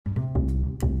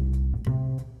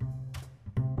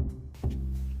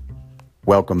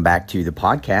Welcome back to the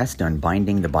podcast,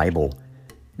 Unbinding the Bible.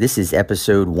 This is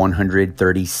episode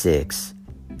 136,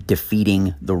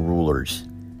 Defeating the Rulers.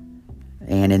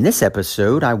 And in this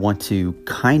episode, I want to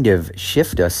kind of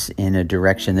shift us in a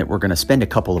direction that we're going to spend a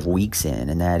couple of weeks in,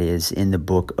 and that is in the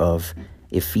book of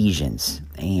Ephesians.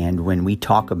 And when we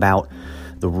talk about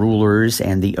the rulers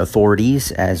and the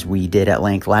authorities, as we did at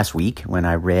length last week when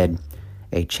I read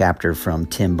a chapter from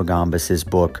Tim Bagambas'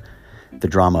 book, The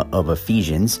Drama of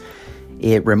Ephesians,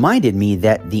 it reminded me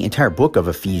that the entire book of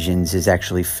Ephesians is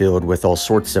actually filled with all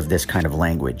sorts of this kind of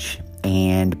language.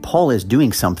 And Paul is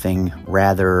doing something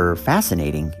rather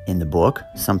fascinating in the book,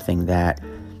 something that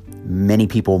many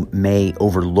people may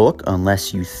overlook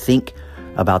unless you think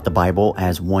about the Bible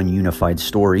as one unified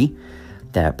story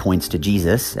that points to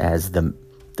Jesus, as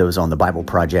those on the Bible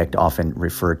Project often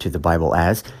refer to the Bible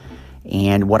as.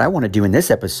 And what I want to do in this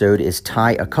episode is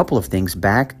tie a couple of things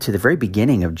back to the very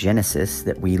beginning of Genesis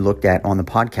that we looked at on the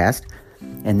podcast,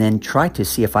 and then try to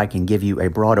see if I can give you a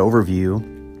broad overview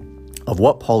of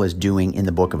what Paul is doing in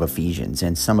the book of Ephesians.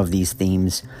 And some of these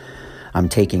themes I'm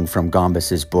taking from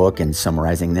Gambas' book and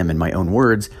summarizing them in my own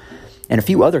words, and a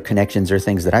few other connections or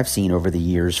things that I've seen over the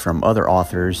years from other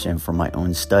authors and from my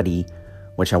own study,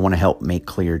 which I want to help make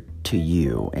clear to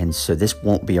you. And so this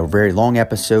won't be a very long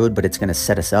episode, but it's going to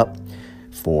set us up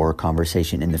for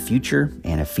conversation in the future.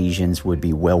 And Ephesians would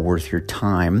be well worth your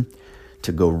time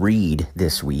to go read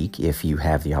this week if you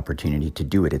have the opportunity to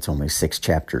do it. It's only 6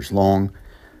 chapters long,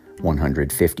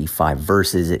 155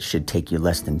 verses. It should take you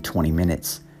less than 20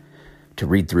 minutes to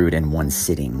read through it in one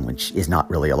sitting, which is not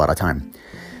really a lot of time.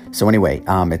 So anyway,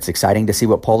 it's exciting to see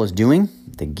what Paul is doing,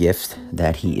 the gift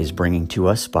that he is bringing to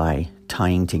us by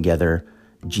tying together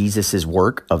Jesus'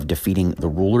 work of defeating the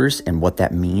rulers and what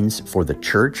that means for the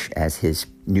church as his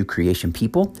new creation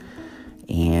people,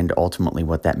 and ultimately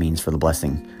what that means for the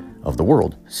blessing of the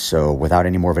world. So without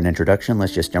any more of an introduction,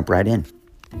 let's just jump right in.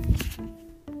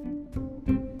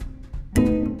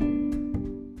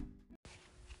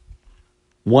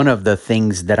 One of the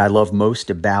things that I love most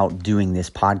about doing this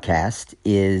podcast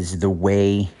is the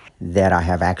way that I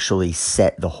have actually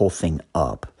set the whole thing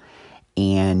up.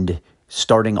 And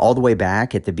starting all the way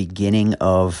back at the beginning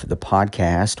of the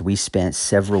podcast, we spent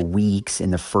several weeks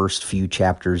in the first few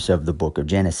chapters of the book of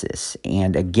Genesis.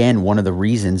 And again, one of the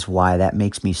reasons why that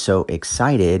makes me so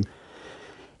excited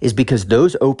is because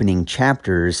those opening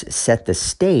chapters set the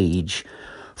stage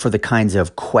for the kinds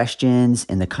of questions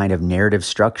and the kind of narrative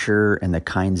structure and the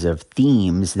kinds of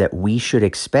themes that we should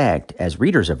expect as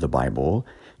readers of the Bible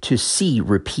to see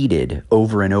repeated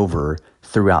over and over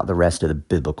throughout the rest of the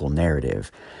biblical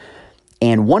narrative.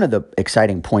 And one of the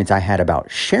exciting points I had about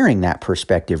sharing that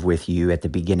perspective with you at the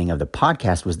beginning of the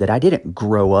podcast was that I didn't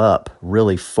grow up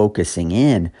really focusing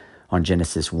in on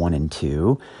Genesis 1 and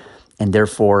 2, and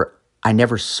therefore I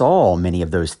never saw many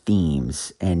of those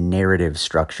themes and narrative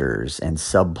structures and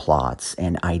subplots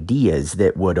and ideas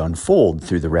that would unfold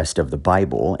through the rest of the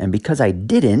Bible. And because I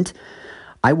didn't,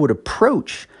 I would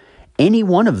approach any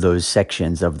one of those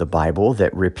sections of the Bible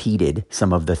that repeated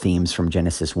some of the themes from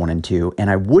Genesis 1 and 2, and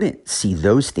I wouldn't see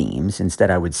those themes. Instead,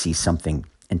 I would see something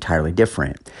entirely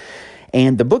different.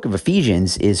 And the book of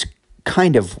Ephesians is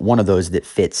kind of one of those that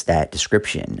fits that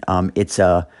description. It's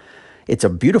a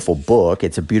beautiful book.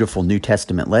 It's a beautiful New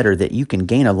Testament letter that you can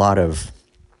gain a lot of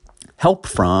help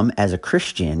from as a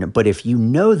Christian. But if you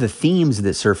know the themes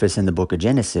that surface in the book of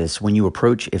Genesis, when you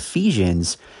approach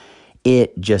Ephesians,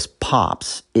 it just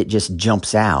pops. It just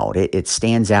jumps out. It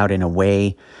stands out in a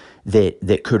way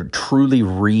that could truly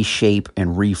reshape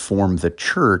and reform the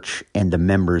church and the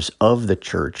members of the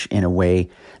church in a way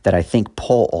that I think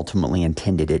Paul ultimately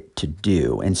intended it to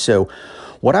do. And so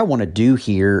what I want to do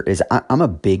here is I'm a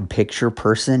big picture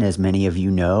person, as many of you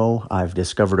know. I've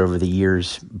discovered over the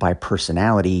years by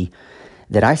personality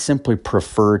that I simply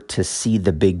prefer to see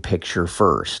the big picture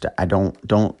first. I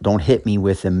don't hit me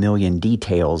with a million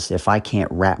details if I can't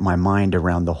wrap my mind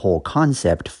around the whole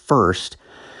concept first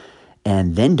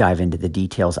and then dive into the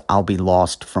details. I'll be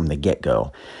lost from the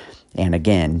get-go. And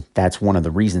again, that's one of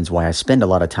the reasons why I spend a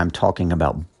lot of time talking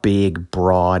about big,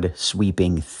 broad,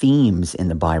 sweeping themes in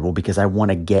the Bible, because I want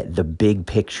to get the big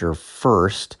picture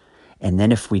first. And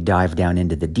then if we dive down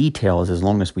into the details, as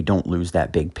long as we don't lose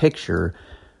that big picture,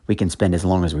 we can spend as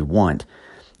long as we want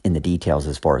in the details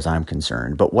as far as I'm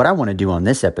concerned. But what I want to do on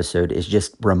this episode is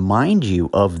just remind you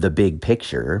of the big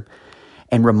picture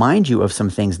and remind you of some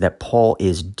things that Paul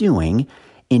is doing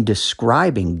in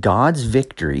describing God's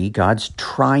victory, God's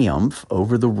triumph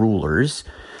over the rulers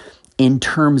in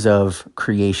terms of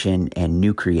creation and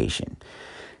new creation.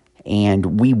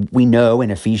 And we know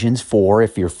in Ephesians 4,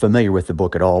 if you're familiar with the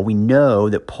book at all, we know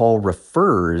that Paul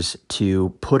refers to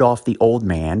put off the old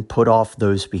man, put off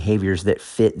those behaviors that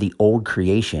fit the old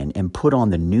creation, and put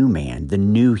on the new man, the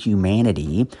new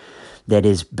humanity that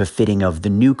is befitting of the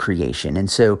new creation. And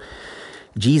so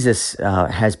Jesus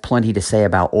has plenty to say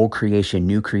about old creation,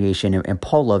 new creation, and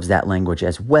Paul loves that language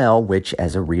as well, which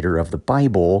as a reader of the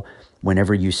Bible,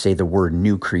 whenever you say the word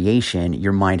new creation,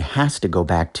 your mind has to go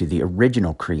back to the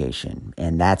original creation.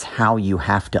 And that's how you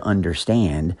have to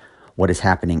understand what is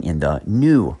happening in the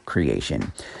new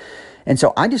creation. And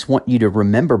so I just want you to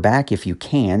remember back, if you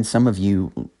can. Some of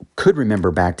you could remember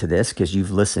back to this because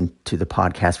you've listened to the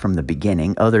podcast from the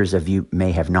beginning. Others of you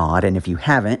may have not. And if you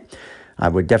haven't, I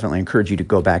would definitely encourage you to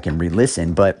go back and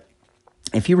re-listen. But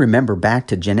if you remember back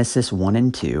to Genesis 1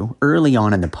 and 2, early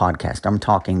on in the podcast, I'm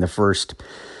talking the first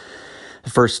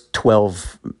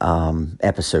 12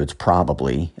 episodes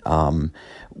probably,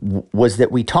 was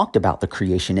that we talked about the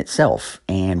creation itself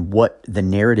and what the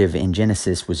narrative in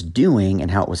Genesis was doing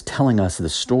and how it was telling us the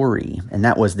story. And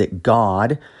that was that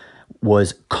God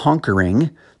was conquering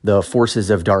the forces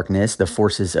of darkness, the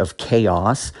forces of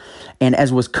chaos. And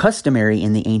as was customary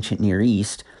in the ancient Near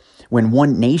East, when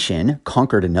one nation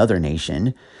conquered another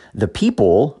nation, the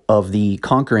people of the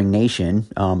conquering nation,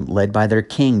 led by their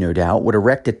king, no doubt, would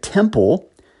erect a temple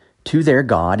to their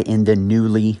god in the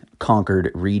newly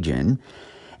conquered region.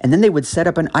 And then they would set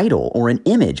up an idol or an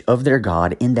image of their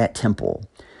god in that temple.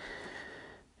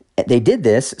 They did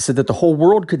this so that the whole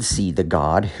world could see the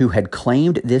God who had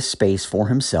claimed this space for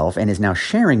himself and is now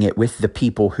sharing it with the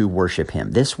people who worship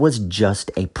him. This was just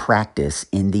a practice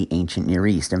in the ancient Near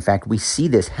East. In fact, we see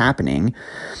this happening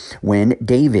when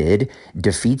David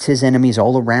defeats his enemies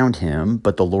all around him,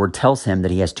 but the Lord tells him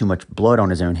that he has too much blood on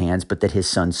his own hands, but that his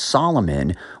son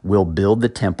Solomon will build the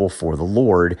temple for the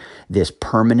Lord, this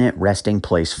permanent resting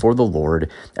place for the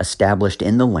Lord established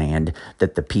in the land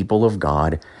that the people of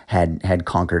God had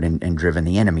conquered and driven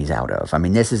the enemies out of. I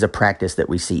mean, this is a practice that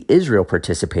we see Israel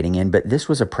participating in, but this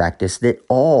was a practice that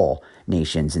all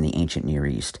nations in the ancient Near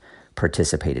East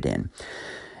participated in.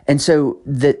 And so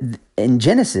in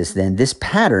Genesis, then, this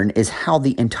pattern is how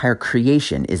the entire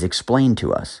creation is explained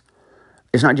to us.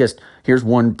 It's not just, here's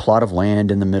one plot of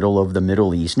land in the middle of the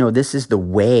Middle East. No, this is the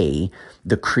way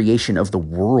the creation of the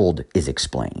world is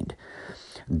explained.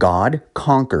 God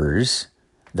conquers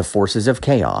the forces of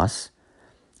chaos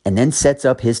and then sets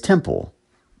up his temple,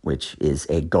 which is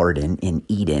a garden in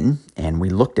Eden. And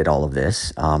we looked at all of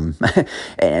this.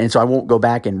 And so I won't go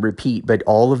back and repeat, but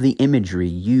all of the imagery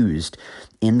used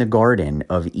in the Garden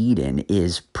of Eden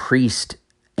is priest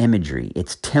imagery.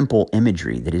 It's temple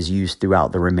imagery that is used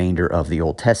throughout the remainder of the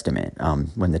Old Testament.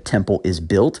 When the temple is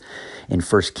built in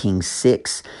 1 Kings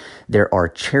 6, there are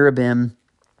cherubim,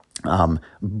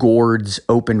 gourds,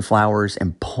 open flowers,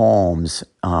 and palms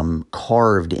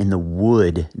carved in the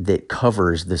wood that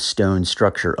covers the stone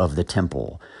structure of the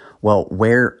temple. Well,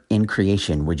 where in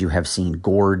creation would you have seen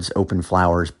gourds, open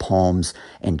flowers, palms,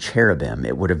 and cherubim?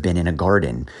 It would have been in a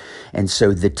garden. And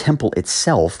so the temple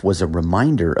itself was a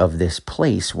reminder of this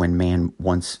place when man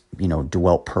once,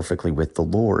 dwelt perfectly with the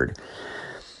Lord.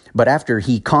 But after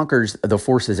he conquers the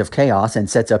forces of chaos and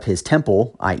sets up his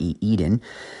temple, i.e. Eden,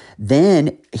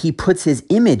 then he puts his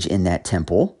image in that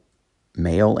temple,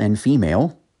 male and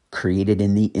female, created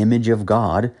in the image of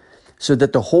God, so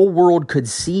that the whole world could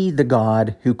see the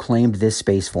God who claimed this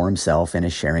space for himself and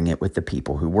is sharing it with the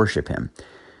people who worship him.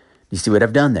 You see what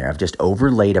I've done there? I've just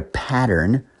overlaid a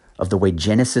pattern of the way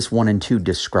Genesis 1 and 2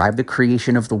 describe the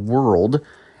creation of the world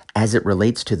as it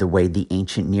relates to the way the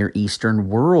ancient Near Eastern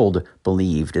world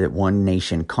believed that one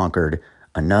nation conquered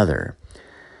another.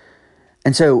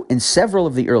 And so in several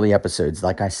of the early episodes,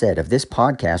 like I said, of this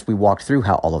podcast, we walked through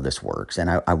how all of this works. And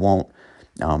I won't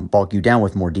bulk you down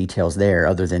with more details there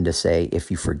other than to say, if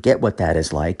you forget what that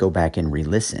is like, go back and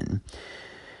re-listen.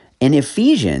 In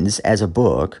Ephesians, as a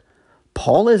book,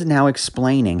 Paul is now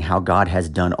explaining how God has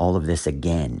done all of this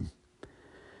again.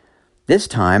 This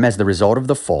time, as the result of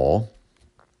the fall,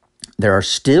 there are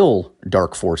still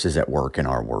dark forces at work in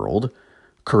our world,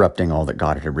 corrupting all that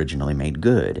God had originally made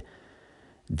good.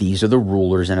 These are the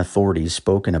rulers and authorities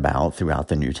spoken about throughout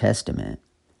the New Testament.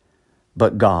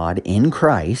 But God, in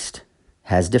Christ,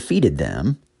 has defeated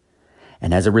them,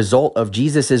 and as a result of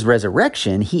Jesus'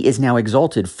 resurrection, he is now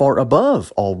exalted far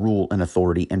above all rule and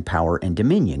authority and power and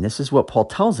dominion. This is what Paul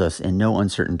tells us in no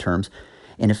uncertain terms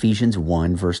in Ephesians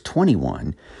 1, verse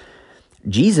 21.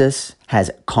 Jesus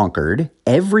has conquered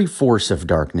every force of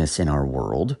darkness in our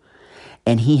world,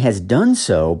 and he has done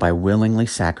so by willingly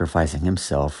sacrificing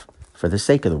himself for the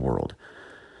sake of the world.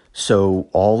 So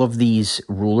all of these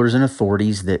rulers and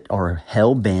authorities that are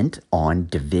hell-bent on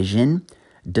division,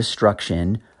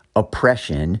 destruction,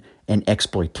 oppression, and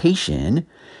exploitation,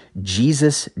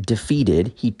 Jesus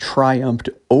defeated, he triumphed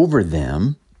over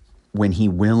them when he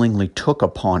willingly took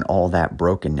upon all that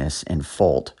brokenness and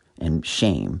fault and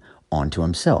shame onto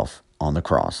himself on the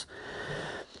cross.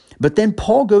 But then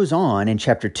Paul goes on in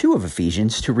chapter 2 of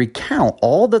Ephesians to recount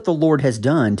all that the Lord has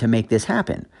done to make this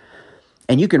happen.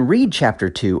 And you can read chapter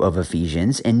 2 of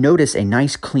Ephesians and notice a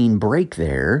nice clean break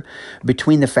there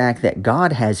between the fact that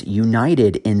God has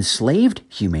united enslaved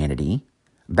humanity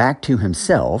back to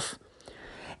himself,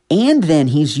 and then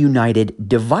he's united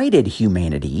divided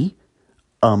humanity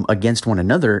against one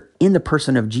another in the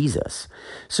person of Jesus.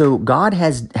 So God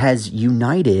has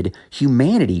united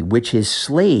humanity, which is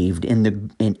enslaved in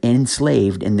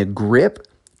the grip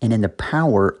and in the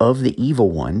power of the evil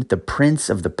one, the prince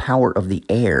of the power of the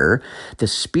air, the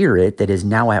spirit that is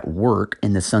now at work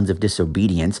in the sons of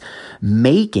disobedience,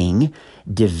 making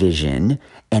division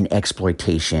and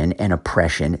exploitation and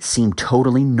oppression seem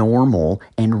totally normal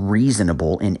and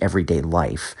reasonable in everyday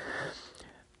life.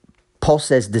 Paul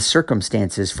says the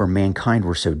circumstances for mankind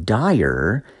were so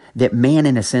dire that man,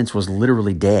 in a sense, was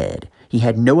literally dead. He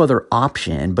had no other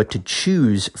option but to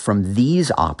choose from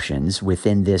these options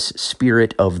within this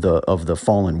spirit of the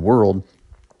fallen world,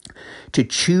 to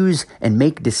choose and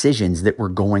make decisions that were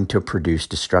going to produce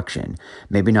destruction.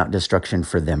 Maybe not destruction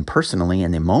for them personally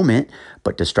in the moment,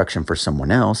 but destruction for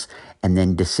someone else. And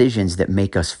then decisions that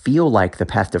make us feel like the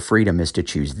path to freedom is to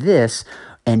choose this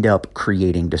end up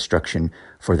creating destruction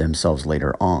for themselves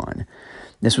later on.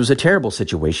 This was a terrible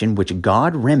situation which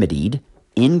God remedied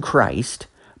in Christ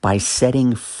by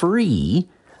setting free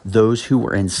those who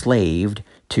were enslaved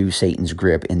to Satan's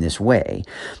grip in this way.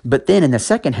 But then in the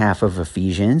second half of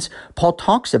Ephesians, Paul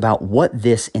talks about what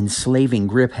this enslaving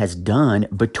grip has done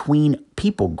between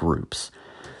people groups.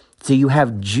 So you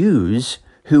have Jews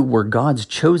who were God's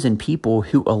chosen people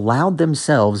who allowed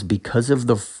themselves, because of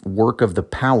the work of the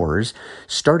powers,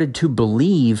 started to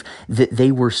believe that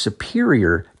they were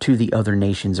superior to the other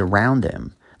nations around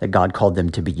them, that God called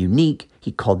them to be unique,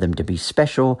 he called them to be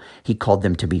special, he called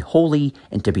them to be holy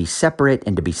and to be separate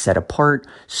and to be set apart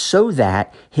so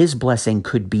that his blessing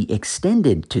could be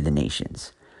extended to the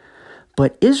nations.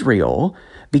 But Israel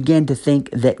began to think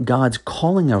that God's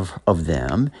calling of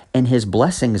them and his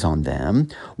blessings on them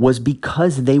was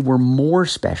because they were more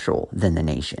special than the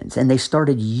nations. And they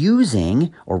started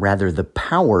using, or rather the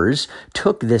powers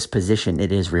took this position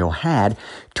that Israel had,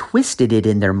 twisted it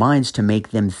in their minds to make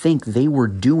them think they were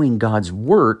doing God's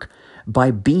work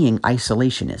by being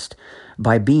isolationist,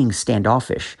 by being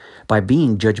standoffish, by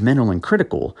being judgmental and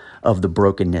critical of the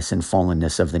brokenness and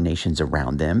fallenness of the nations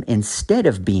around them, instead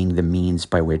of being the means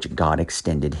by which God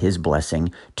extended his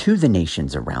blessing to the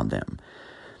nations around them.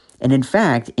 And in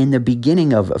fact, in the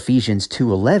beginning of Ephesians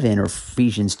 2:11 or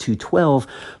Ephesians 2:12,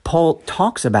 Paul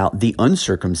talks about the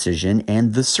uncircumcision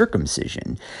and the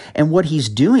circumcision. And what he's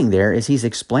doing there is he's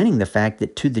explaining the fact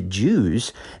that to the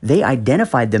Jews, they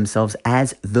identified themselves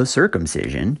as the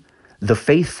circumcision, the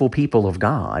faithful people of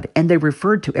God, and they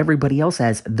referred to everybody else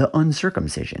as the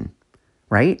uncircumcision,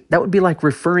 right? That would be like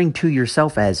referring to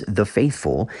yourself as the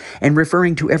faithful and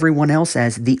referring to everyone else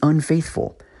as the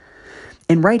unfaithful.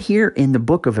 And right here in the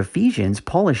book of Ephesians,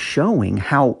 Paul is showing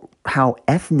how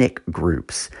ethnic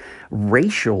groups,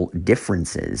 racial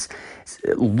differences,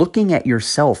 looking at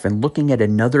yourself and looking at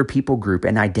another people group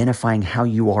and identifying how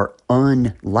you are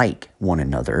unlike one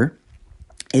another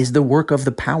is the work of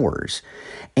the powers.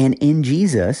 And in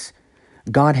Jesus,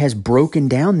 God has broken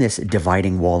down this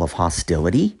dividing wall of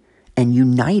hostility and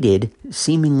united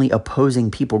seemingly opposing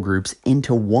people groups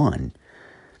into one.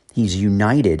 He's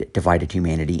united divided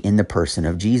humanity in the person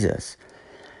of Jesus.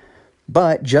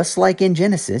 But just like in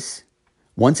Genesis,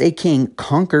 once a king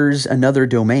conquers another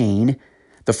domain,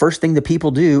 the first thing the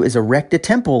people do is erect a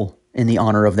temple in the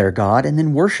honor of their God and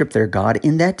then worship their God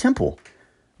in that temple.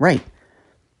 Right.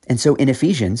 And so in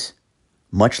Ephesians,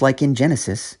 much like in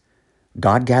Genesis,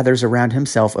 God gathers around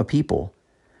himself a people,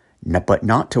 but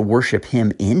not to worship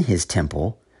him in his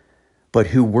temple, but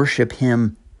who worship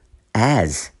him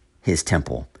as his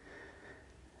temple.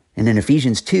 And in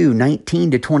Ephesians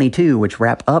 2:19-22, which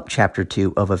wrap up chapter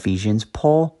 2 of Ephesians,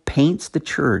 Paul paints the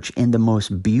church in the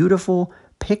most beautiful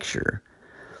picture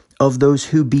of those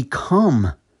who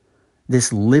become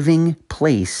this living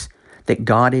place that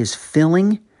God is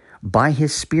filling by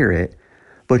his Spirit,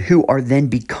 but who are then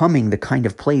becoming the kind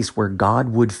of place where God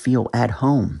would feel at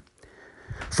home.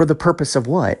 For the purpose of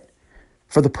what?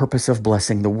 For the purpose of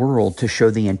blessing the world, to show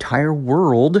the entire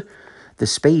world the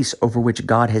space over which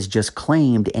God has just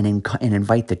claimed and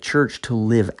invite the church to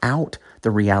live out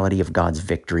the reality of God's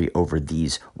victory over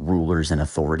these rulers and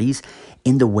authorities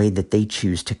in the way that they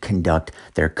choose to conduct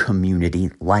their community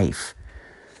life.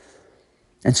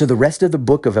 And so the rest of the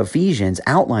book of Ephesians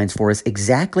outlines for us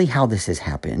exactly how this has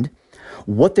happened,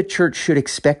 what the church should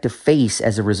expect to face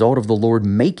as a result of the Lord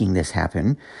making this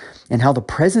happen, and how the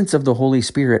presence of the Holy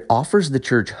Spirit offers the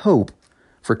church hope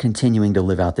for continuing to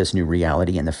live out this new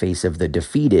reality in the face of the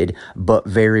defeated but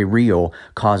very real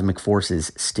cosmic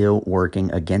forces still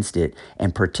working against it,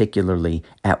 and particularly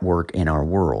at work in our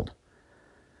world.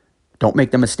 Don't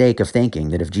make the mistake of thinking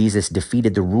that if Jesus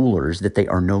defeated the rulers, that they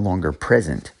are no longer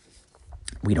present.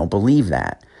 We don't believe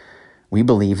that. We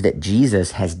believe that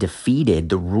Jesus has defeated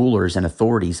the rulers and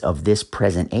authorities of this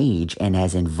present age and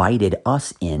has invited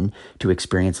us in to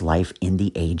experience life in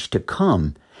the age to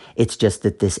come. It's just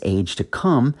that this age to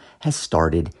come has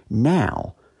started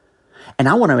now. And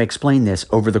I want to explain this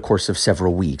over the course of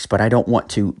several weeks, but I don't want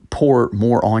to pour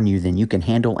more on you than you can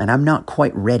handle, and I'm not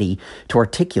quite ready to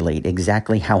articulate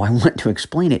exactly how I want to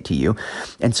explain it to you.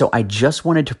 And so I just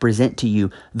wanted to present to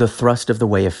you the thrust of the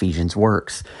way Ephesians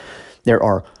works. There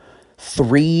are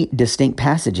 3 distinct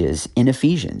passages in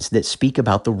Ephesians that speak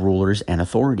about the rulers and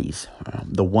authorities.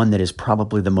 The one that is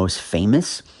probably the most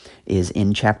famous is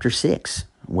in chapter 6,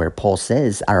 where Paul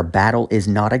says, our battle is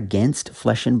not against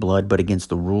flesh and blood, but against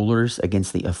the rulers,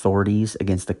 against the authorities,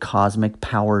 against the cosmic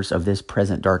powers of this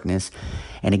present darkness,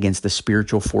 and against the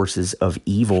spiritual forces of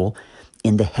evil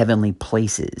in the heavenly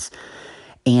places.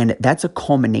 And that's a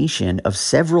culmination of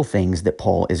several things that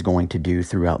Paul is going to do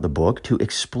throughout the book to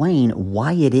explain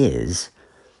why it is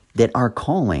that our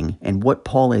calling and what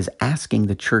Paul is asking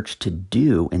the church to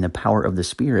do in the power of the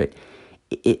Spirit,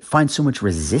 it finds so much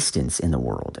resistance in the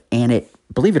world. And it,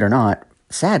 believe it or not,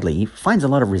 sadly, finds a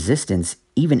lot of resistance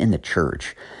even in the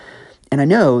church. And I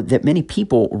know that many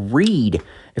people read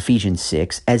Ephesians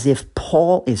 6 as if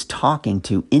Paul is talking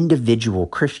to individual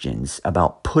Christians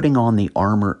about putting on the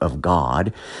armor of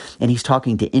God, and he's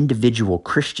talking to individual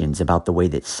Christians about the way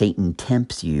that Satan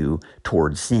tempts you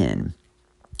towards sin.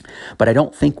 But I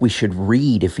don't think we should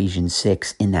read Ephesians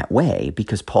 6 in that way,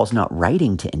 because Paul's not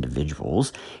writing to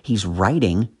individuals. He's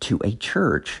writing to a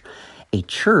church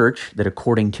that,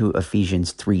 according to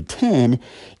Ephesians 3:10,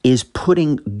 is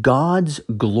putting God's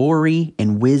glory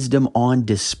and wisdom on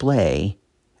display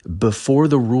before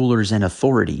the rulers and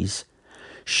authorities,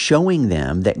 showing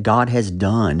them that God has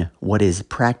done what is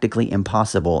practically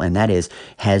impossible, and that is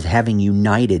having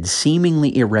united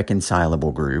seemingly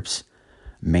irreconcilable groups,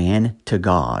 man to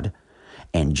God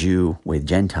and Jew with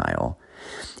Gentile.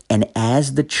 And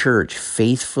as the church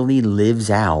faithfully lives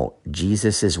out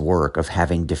Jesus' work of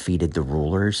having defeated the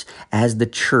rulers, as the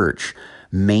church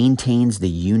maintains the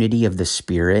unity of the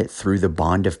Spirit through the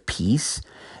bond of peace,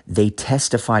 they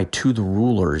testify to the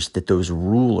rulers that those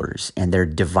rulers and their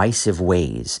divisive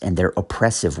ways and their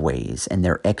oppressive ways and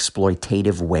their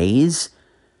exploitative ways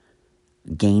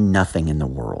gain nothing in the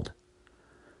world,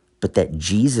 but that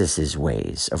Jesus'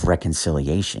 ways of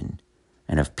reconciliation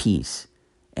and of peace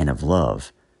and of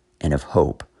love and of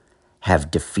hope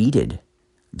have defeated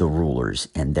the rulers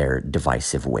and their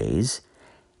divisive ways.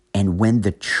 And when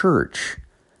the church,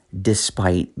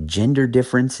 despite gender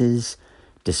differences,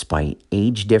 despite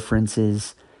age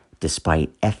differences,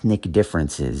 despite ethnic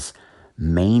differences,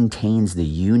 maintains the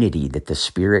unity that the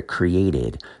Spirit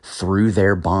created through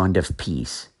their bond of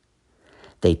peace,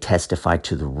 they testify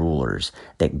to the rulers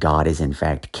that God is in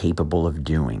fact capable of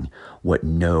doing what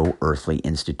no earthly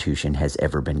institution has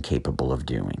ever been capable of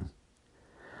doing.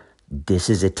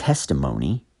 This is a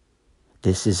testimony.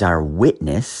 This is our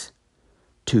witness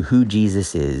to who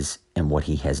Jesus is and what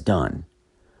he has done.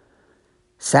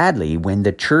 Sadly, when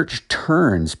the church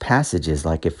turns passages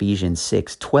like Ephesians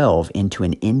 6:12 into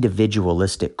an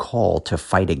individualistic call to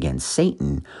fight against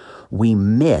Satan, we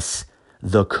miss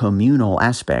the communal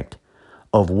aspect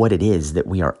of what it is that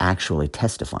we are actually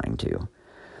testifying to.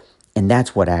 And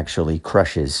that's what actually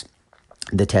crushes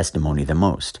the testimony the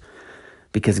most.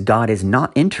 Because God is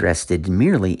not interested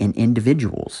merely in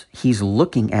individuals. He's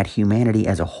looking at humanity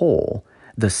as a whole,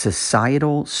 the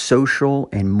societal, social,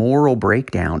 and moral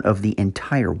breakdown of the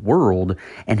entire world,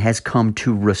 and has come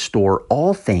to restore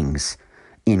all things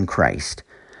in Christ,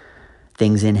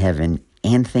 things in heaven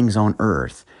and things on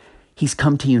earth. He's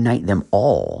come to unite them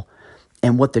all.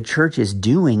 And what the church is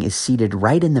doing is seated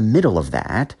right in the middle of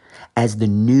that as the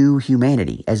new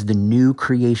humanity, as the new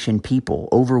creation people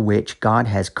over which God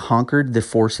has conquered the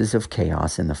forces of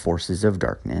chaos and the forces of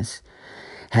darkness,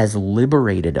 has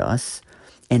liberated us,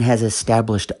 and has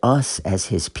established us as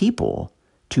his people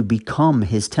to become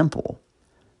his temple,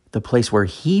 the place where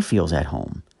he feels at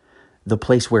home, the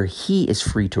place where he is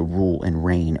free to rule and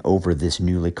reign over this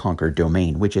newly conquered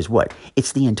domain, which is what?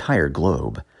 It's the entire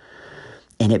globe.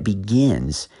 And it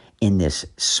begins in this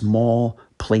small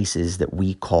places that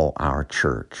we call our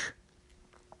church.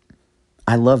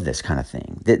 I love this kind of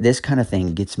thing. This kind of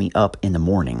thing gets me up in the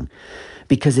morning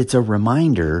because it's a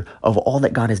reminder of all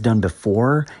that God has done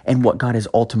before and what God is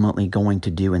ultimately going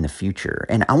to do in the future.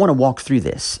 And I want to walk through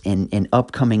this in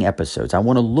upcoming episodes. I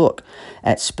want to look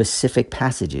at specific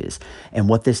passages and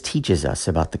what this teaches us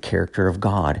about the character of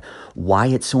God, why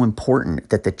it's so important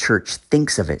that the church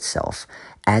thinks of itself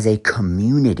as a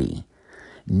community,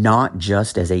 not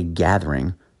just as a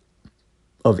gathering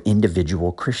of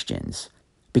individual Christians.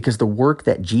 Because the work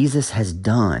that Jesus has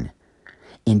done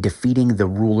in defeating the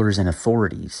rulers and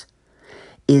authorities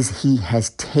is he has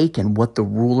taken what the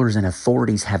rulers and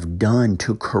authorities have done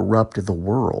to corrupt the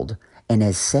world and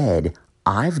has said,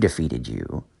 I've defeated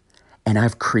you, and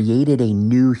I've created a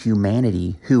new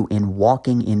humanity who, in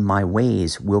walking in my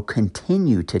ways, will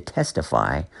continue to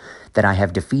testify that I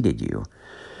have defeated you.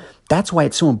 That's why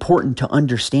it's so important to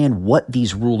understand what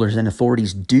these rulers and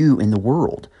authorities do in the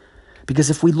world.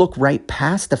 Because if we look right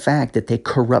past the fact that they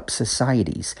corrupt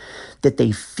societies, that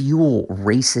they fuel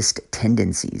racist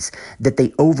tendencies, that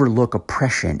they overlook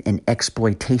oppression and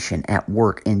exploitation at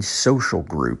work in social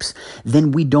groups,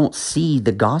 then we don't see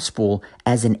the gospel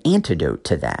as an antidote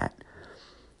to that.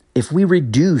 If we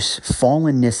reduce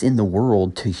fallenness in the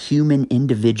world to human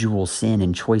individual sin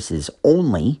and choices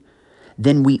only,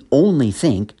 then we only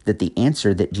think that the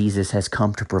answer that Jesus has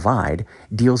come to provide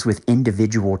deals with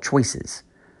individual choices.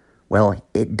 Well,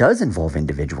 it does involve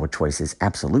individual choices,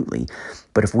 absolutely.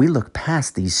 But if we look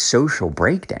past these social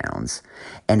breakdowns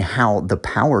and how the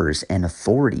powers and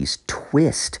authorities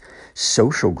twist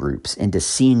social groups into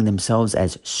seeing themselves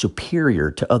as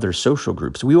superior to other social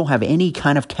groups, we won't have any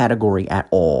kind of category at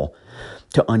all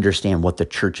to understand what the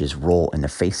church's role in the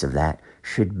face of that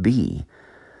should be.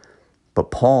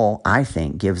 But Paul, I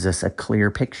think, gives us a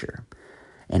clear picture.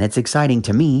 And it's exciting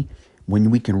to me when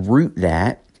we can root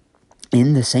that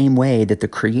in the same way that the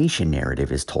creation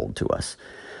narrative is told to us.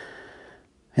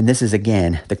 And this is,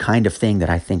 again, the kind of thing that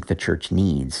I think the church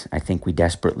needs. I think we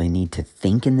desperately need to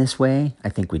think in this way. I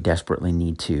think we desperately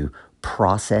need to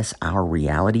process our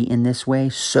reality in this way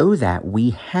so that we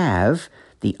have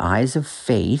the eyes of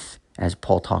faith, as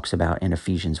Paul talks about in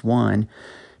Ephesians 1,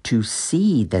 to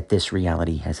see that this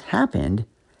reality has happened,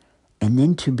 and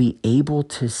then to be able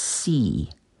to see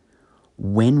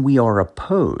when we are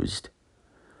opposed,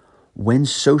 when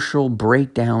social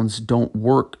breakdowns don't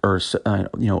work, or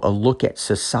a look at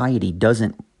society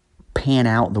doesn't pan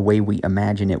out the way we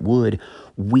imagine it would,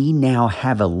 we now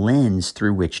have a lens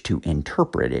through which to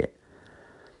interpret it.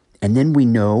 And then we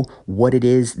know what it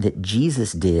is that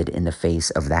Jesus did in the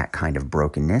face of that kind of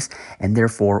brokenness, and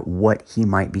therefore what he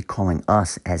might be calling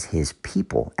us as his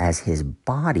people, as his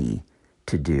body,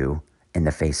 to do in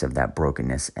the face of that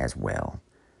brokenness as well.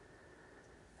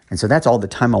 And so that's all the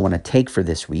time I want to take for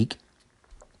this week.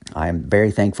 I'm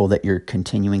very thankful that you're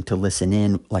continuing to listen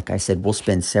in. Like I said, we'll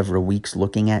spend several weeks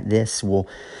looking at this. We'll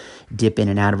dip in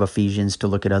and out of Ephesians to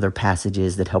look at other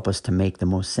passages that help us to make the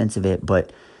most sense of it.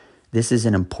 But this is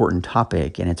an important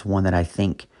topic, and it's one that I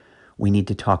think we need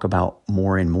to talk about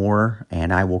more and more.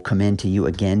 And I will commend to you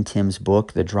again Tim's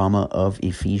book, The Drama of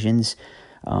Ephesians.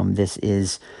 This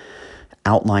is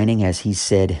outlining, as he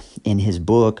said in his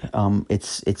book,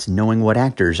 it's knowing what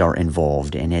actors are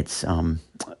involved, and it's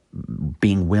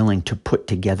being willing to put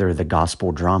together the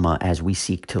gospel drama as we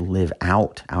seek to live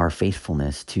out our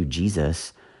faithfulness to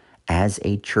Jesus as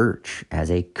a church, as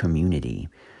a community.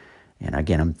 And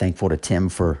again, I'm thankful to Tim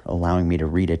for allowing me to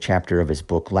read a chapter of his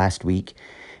book last week.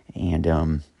 And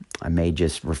I may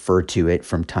just refer to it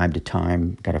from time to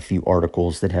time. Got a few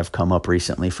articles that have come up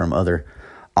recently from other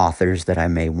authors that I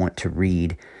may want to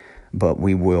read. But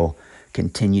we will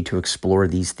continue to explore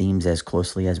these themes as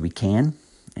closely as we can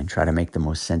and try to make the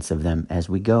most sense of them as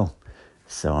we go.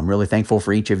 So I'm really thankful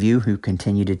for each of you who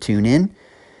continue to tune in.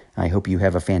 I hope you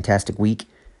have a fantastic week,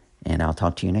 and I'll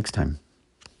talk to you next time.